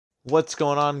What's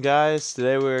going on, guys?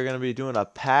 Today we're going to be doing a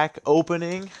pack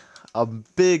opening, a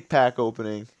big pack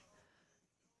opening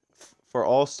for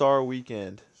All-Star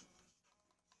Weekend.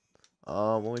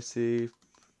 Let me see.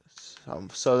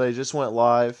 So they just went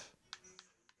live,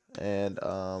 and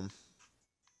do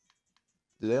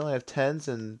they only have 10s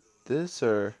in this,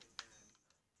 or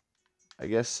I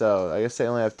guess so. I guess they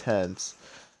only have 10s.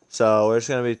 So we're just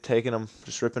going to be taking them,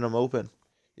 just ripping them open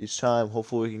each time.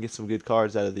 Hopefully we can get some good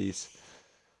cards out of these.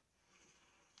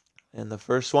 And the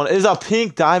first one is a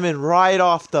pink diamond right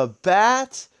off the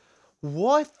bat.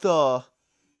 What the?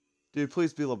 Dude,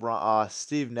 please be LeBron.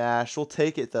 Steve Nash. We'll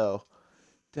take it, though.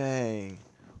 Dang.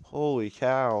 Holy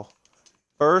cow.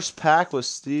 First pack was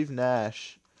Steve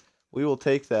Nash. We will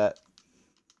take that.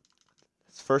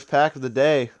 It's first pack of the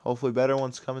day. Hopefully better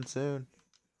ones coming soon.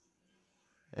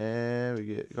 And we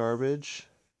get garbage.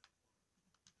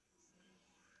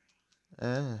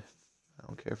 I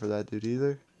don't care for that dude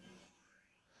either.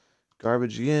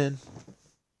 Garbage again.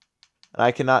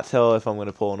 I cannot tell if I'm going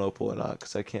to pull an opal or not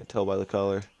because I can't tell by the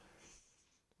color.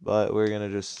 But we're going to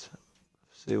just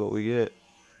see what we get.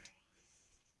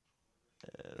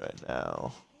 And right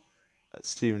now, that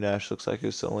Steve Nash looks like it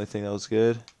was the only thing that was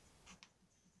good.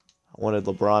 I wanted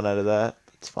LeBron out of that.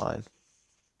 That's fine.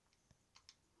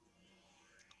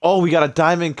 Oh, we got a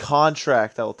diamond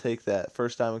contract. I will take that.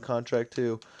 First diamond contract,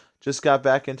 too. Just got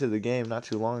back into the game not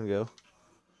too long ago.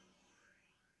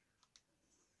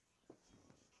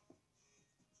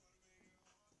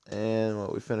 And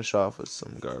we finish off with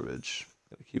some garbage.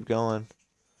 Gotta keep going.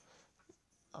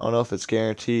 I don't know if it's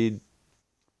guaranteed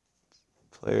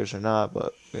players or not,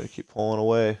 but we gotta keep pulling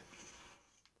away.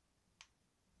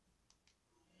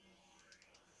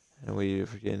 And we're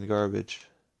getting garbage.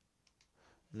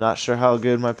 I'm not sure how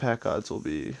good my pack odds will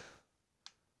be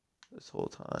this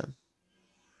whole time.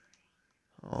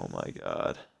 Oh my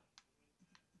god.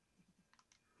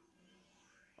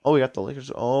 Oh, we got the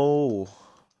Lakers. Oh,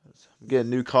 I'm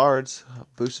getting new cards.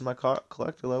 Boosting my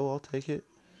collector level. I'll take it.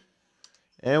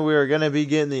 And we are going to be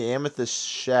getting the Amethyst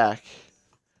Shack.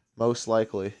 Most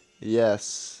likely.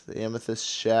 Yes, the Amethyst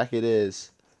Shack it is.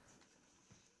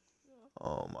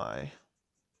 Oh my.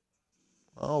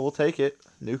 Oh, we'll take it.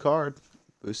 New card.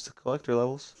 Boost the collector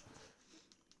levels.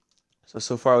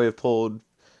 So far we have pulled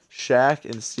Shaq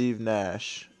and Steve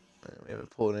Nash. We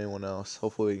haven't pulled anyone else.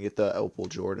 Hopefully we can get the Opal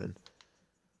Jordan.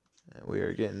 And we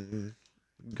are getting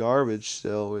garbage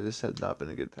still. This has not been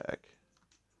a good pack.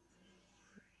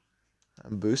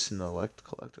 I'm boosting the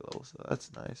collector level, so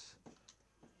that's nice.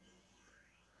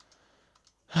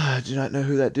 I do not know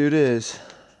who that dude is.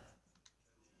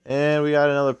 And we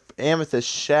got another Amethyst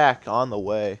Shack on the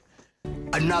way.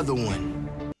 Another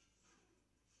one.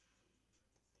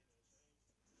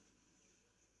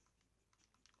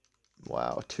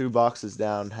 Wow, 2 boxes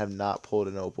down, have not pulled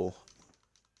an Opal.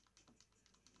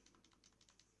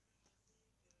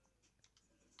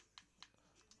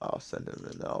 I'll send him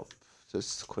in. I'll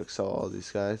just quick sell all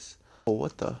these guys. Oh,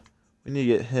 what the? We need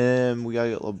to get him. We gotta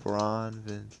get LeBron,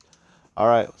 Vince. All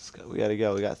right, let's go. We gotta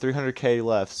go. We got 300K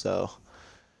left, so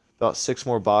about 6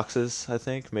 more boxes, I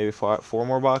think. Maybe 4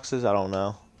 more boxes. I don't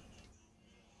know.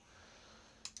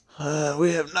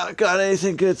 We have not got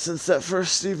anything good since that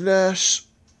first Steve Nash.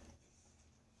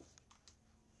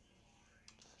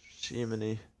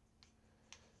 Jiminy.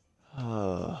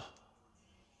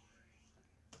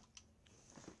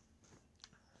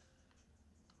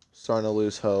 Starting to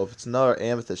lose hope. It's another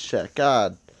Amethyst Shack.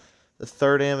 God, the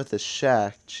third Amethyst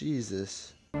Shack.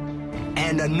 Jesus.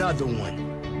 And another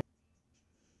one.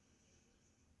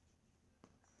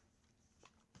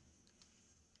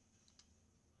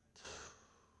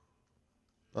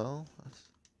 Well,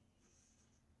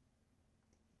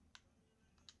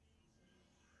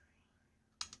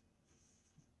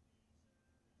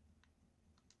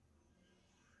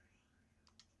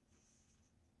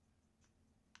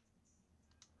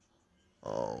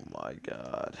 oh my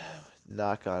god.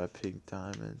 Not got a pink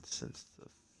diamond since the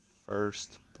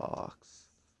first box.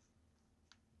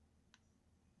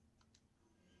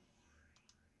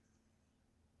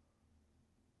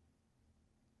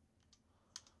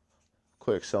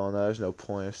 Quick selling that. There's no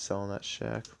point of selling that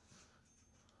Shack.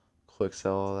 Quick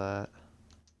sell all that.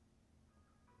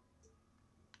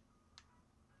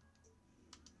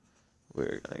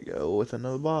 We're gonna go with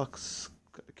another box.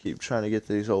 Gotta keep trying to get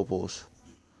these opals.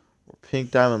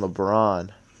 Pink diamond LeBron.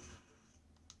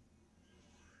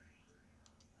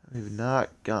 We've not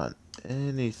gotten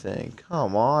anything.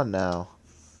 Come on now.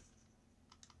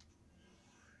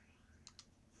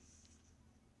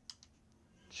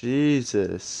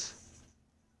 Jesus.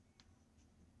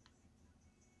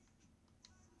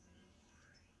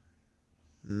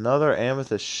 Another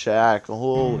amethyst Shaq.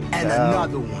 Holy And cow.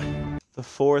 another one. The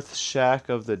 4th Shaq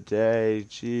of the day.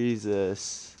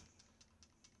 Jesus.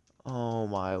 Oh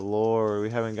my lord. We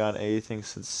haven't gotten anything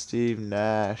since Steve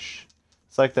Nash.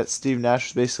 It's like that Steve Nash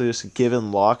was basically just a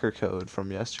given locker code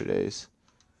from yesterday's.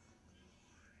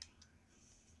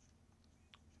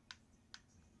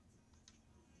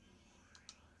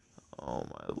 Oh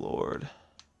my lord.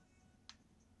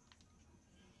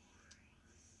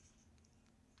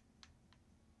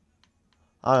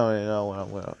 I don't even know when I'm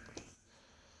gonna.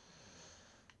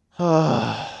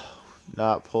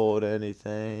 Not pulled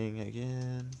anything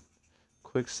again.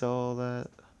 Quick sell that.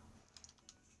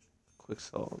 Quick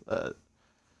sell that.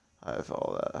 I have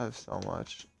all that. I have so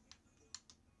much.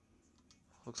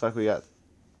 Looks like we got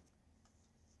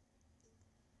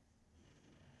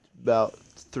about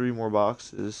 3 more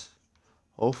boxes.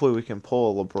 Hopefully we can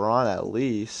pull a LeBron at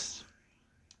least.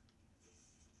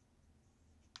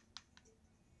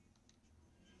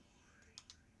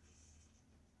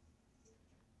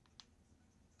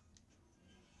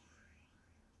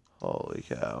 Holy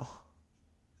cow.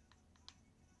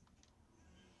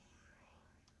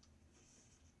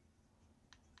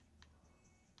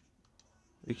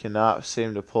 We cannot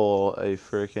seem to pull a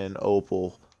freaking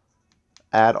opal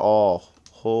at all.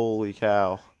 Holy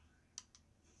cow.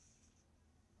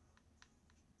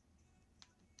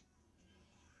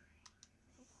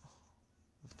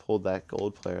 I've pulled that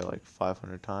gold player like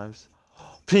 500 times.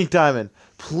 Pink diamond.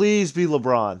 Please be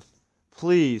LeBron.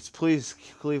 Please, please,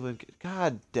 Cleveland.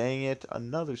 God dang it.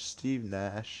 Another Steve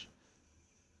Nash.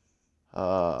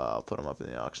 I'll put him up in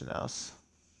the auction house.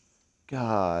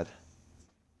 God.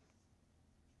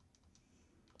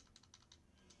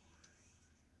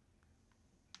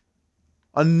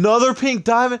 Another pink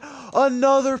diamond.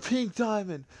 Another pink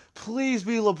diamond. Please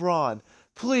be LeBron.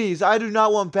 Please. I do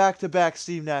not want back-to-back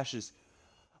Steve Nashes.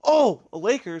 Oh,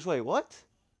 Lakers. Wait, what?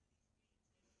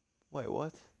 Wait,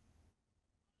 what?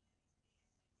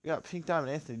 We got pink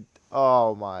diamond Anthony.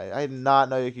 Oh my. I did not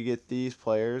know you could get these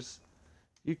players.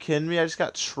 You kidding me? I just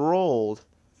got trolled.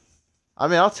 I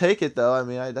mean, I'll take it though. I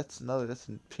mean, that's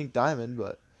a pink diamond,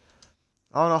 but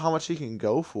I don't know how much he can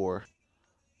go for.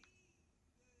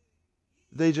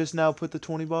 They just now put the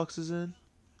 20 boxes in.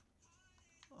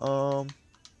 Hold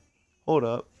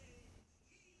up.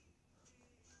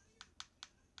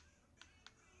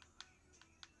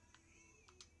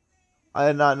 I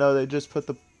did not know they just put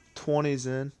the 20s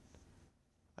in.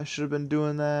 I should have been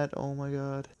doing that. Oh my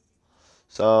god.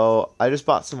 So I just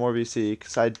bought some more VC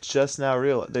because I just now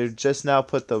realized they just now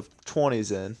put the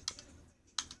 20s in.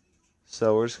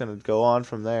 So we're just gonna go on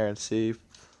from there and see.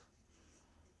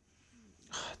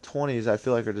 20s I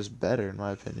feel like are just better in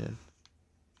my opinion.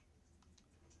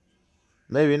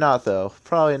 Maybe not though.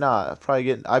 Probably not.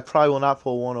 I probably will not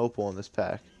pull one opal in this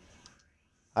pack.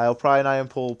 I'll probably not even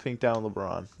pull pink down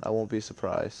LeBron. I won't be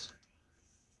surprised.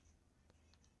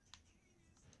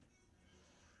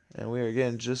 And we are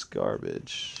getting just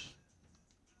garbage.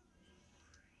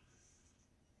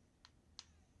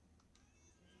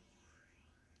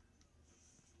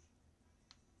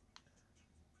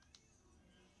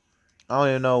 I don't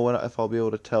even know if I'll be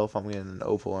able to tell if I'm getting an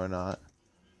opal or not.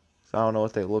 I don't know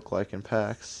what they look like in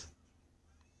packs.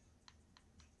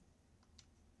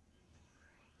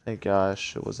 Thank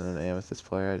gosh it wasn't an amethyst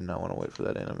player. I did not want to wait for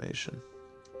that animation.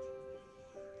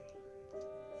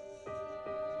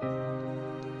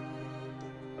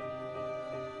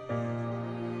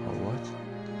 Oh, what?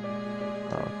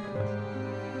 Oh,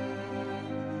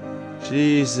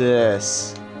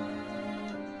 Jesus.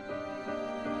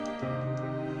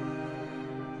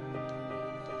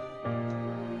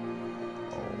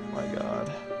 Oh my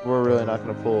god. We're really not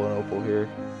going to pull an opal here.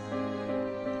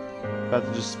 About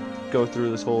to just go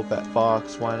through this whole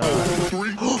box. Why not?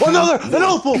 Another! An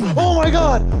opal! Oh my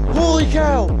god! Holy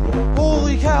cow!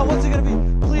 Holy cow! What's it gonna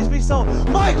be? Please be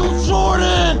something. Michael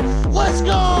Jordan! Let's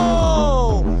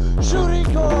go! Shooting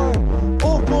guard!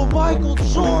 Opal Michael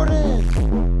Jordan!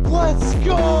 Let's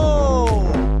go!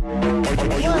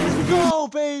 Let's go,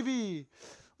 baby!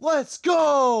 Let's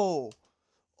go!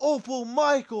 Opal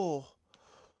Michael!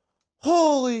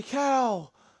 Holy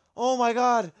cow! Oh my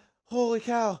god! Holy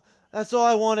cow! That's all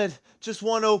I wanted. Just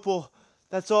one opal.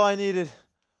 That's all I needed.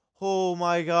 Oh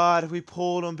my god. We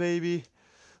pulled him, baby.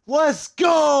 Let's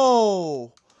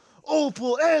go!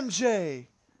 Opal MJ!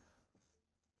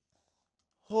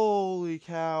 Holy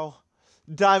cow.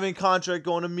 Diamond contract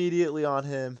going immediately on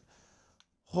him.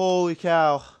 Holy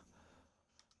cow.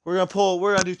 We're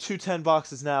going to do 2 10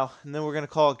 boxes now. And then we're going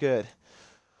to call it good.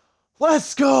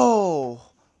 Let's go!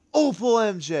 Opal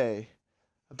MJ.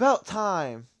 About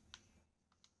time.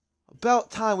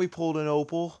 About time we pulled an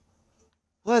opal.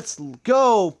 Let's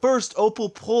go. First opal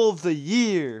pull of the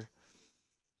year.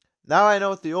 Now I know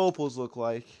what the opals look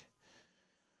like.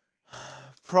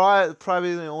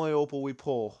 Probably the only opal we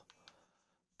pull.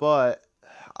 But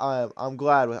I'm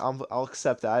glad. I'll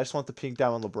accept that. I just want the pink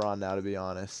diamond LeBron now, to be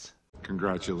honest.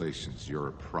 Congratulations, you're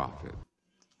a prophet.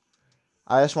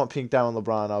 I just want pink diamond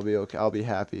LeBron. I'll be okay. I'll be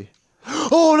happy.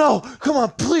 Oh no! Come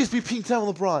on, please be pink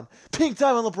diamond LeBron. Pink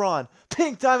diamond LeBron.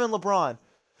 Pink diamond LeBron.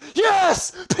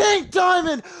 Yes! Pink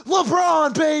diamond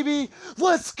LeBron, baby!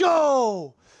 Let's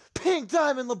go! Pink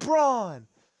diamond LeBron!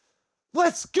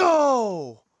 Let's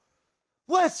go!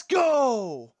 Let's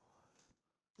go!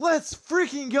 Let's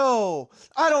freaking go!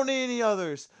 I don't need any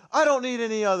others. I don't need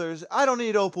any others. I don't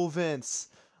need Opal Vince.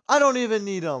 I don't even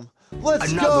need them.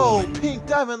 Let's go! Pink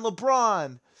diamond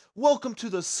LeBron! Welcome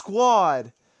to the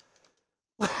squad!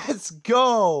 Let's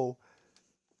go!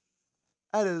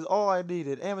 That is all I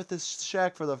needed. Amethyst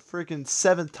Shack for the freaking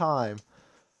 7th time.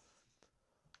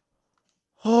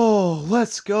 Oh,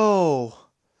 let's go.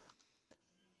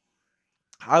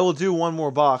 I will do one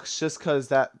more box just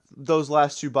because those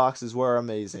last 2 boxes were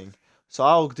amazing. So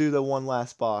I'll do the one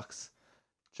last box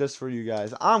just for you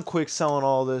guys. I'm quick selling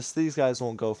all this. These guys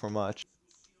won't go for much.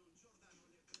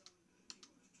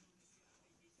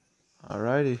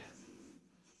 Alrighty.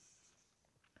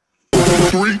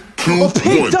 3, 2, Oh,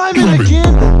 pink 1. diamond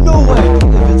again? No way.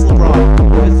 If it's LeBron.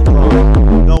 If it's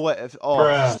LeBron. No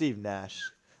way. Steve Nash.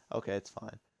 Okay, it's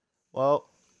fine. Well,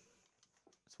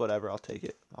 it's whatever. I'll take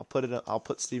it. I'll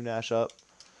put Steve Nash up.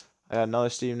 I got another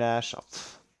Steve Nash. I'll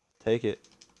take it.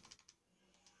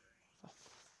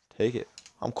 Take it.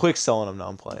 I'm quick selling him now.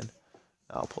 I'm playing.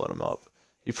 I'll put him up.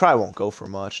 He probably won't go for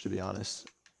much, to be honest.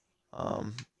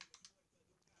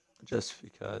 Just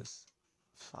because.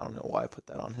 I don't know why I put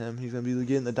that on him. He's going to be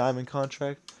getting the diamond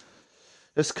contract.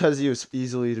 Just because he was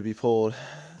easily to be pulled.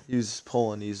 He was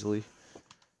pulling easily.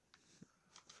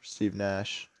 For Steve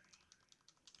Nash.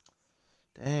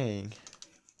 Dang.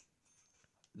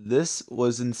 This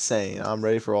was insane. I'm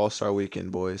ready for All-Star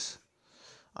Weekend, boys.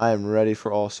 I am ready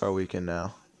for All-Star Weekend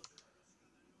now.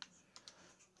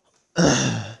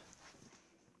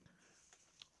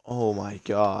 Oh my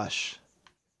gosh.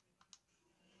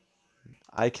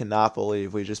 I cannot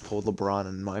believe we just pulled LeBron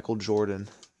and Michael Jordan.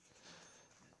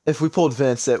 If we pulled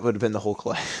Vince, it would have been the whole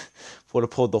clay. Would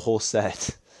have pulled the whole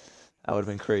set. That would have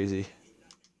been crazy.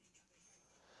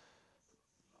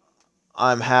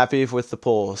 I'm happy with the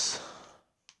pulls.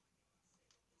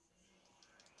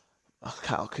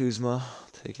 Kyle Kuzma.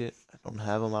 Take it. I don't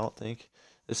have him, I don't think.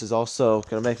 This is also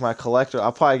going to make my collector.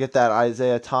 I'll probably get that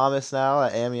Isaiah Thomas now.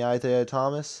 That Isaiah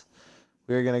Thomas.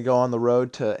 We're going to go on the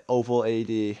road to Opal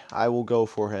AD. I will go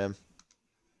for him.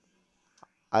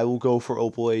 I will go for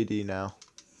Opal AD now.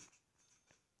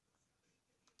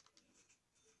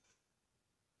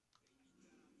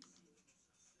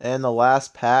 And the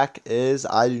last pack is,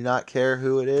 I do not care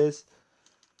who it is.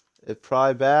 It's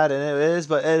probably bad, and it is,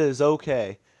 but it is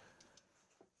okay.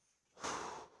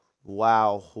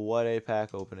 Wow, what a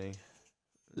pack opening.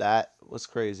 That was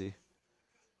crazy.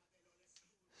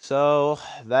 So,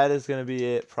 that is going to be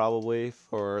it probably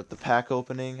for the pack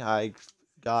opening. I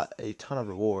got a ton of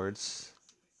rewards.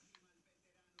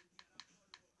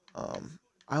 I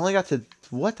only got to,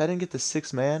 what? I didn't get the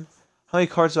 6-man? How many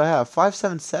cards do I have? 5,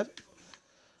 7, 7?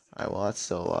 Alright, well, that's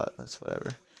still a lot. That's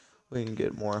whatever. We can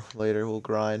get more later. We'll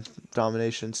grind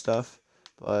domination stuff.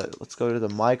 But let's go to the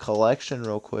My Collection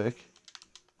real quick.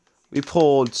 We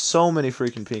pulled so many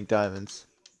freaking pink diamonds.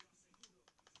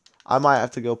 I might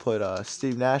have to go put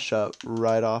Steve Nash up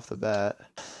right off the bat.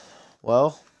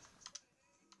 Well,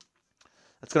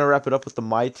 that's going to wrap it up with the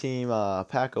My Team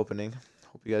pack opening.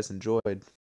 Hope you guys enjoyed.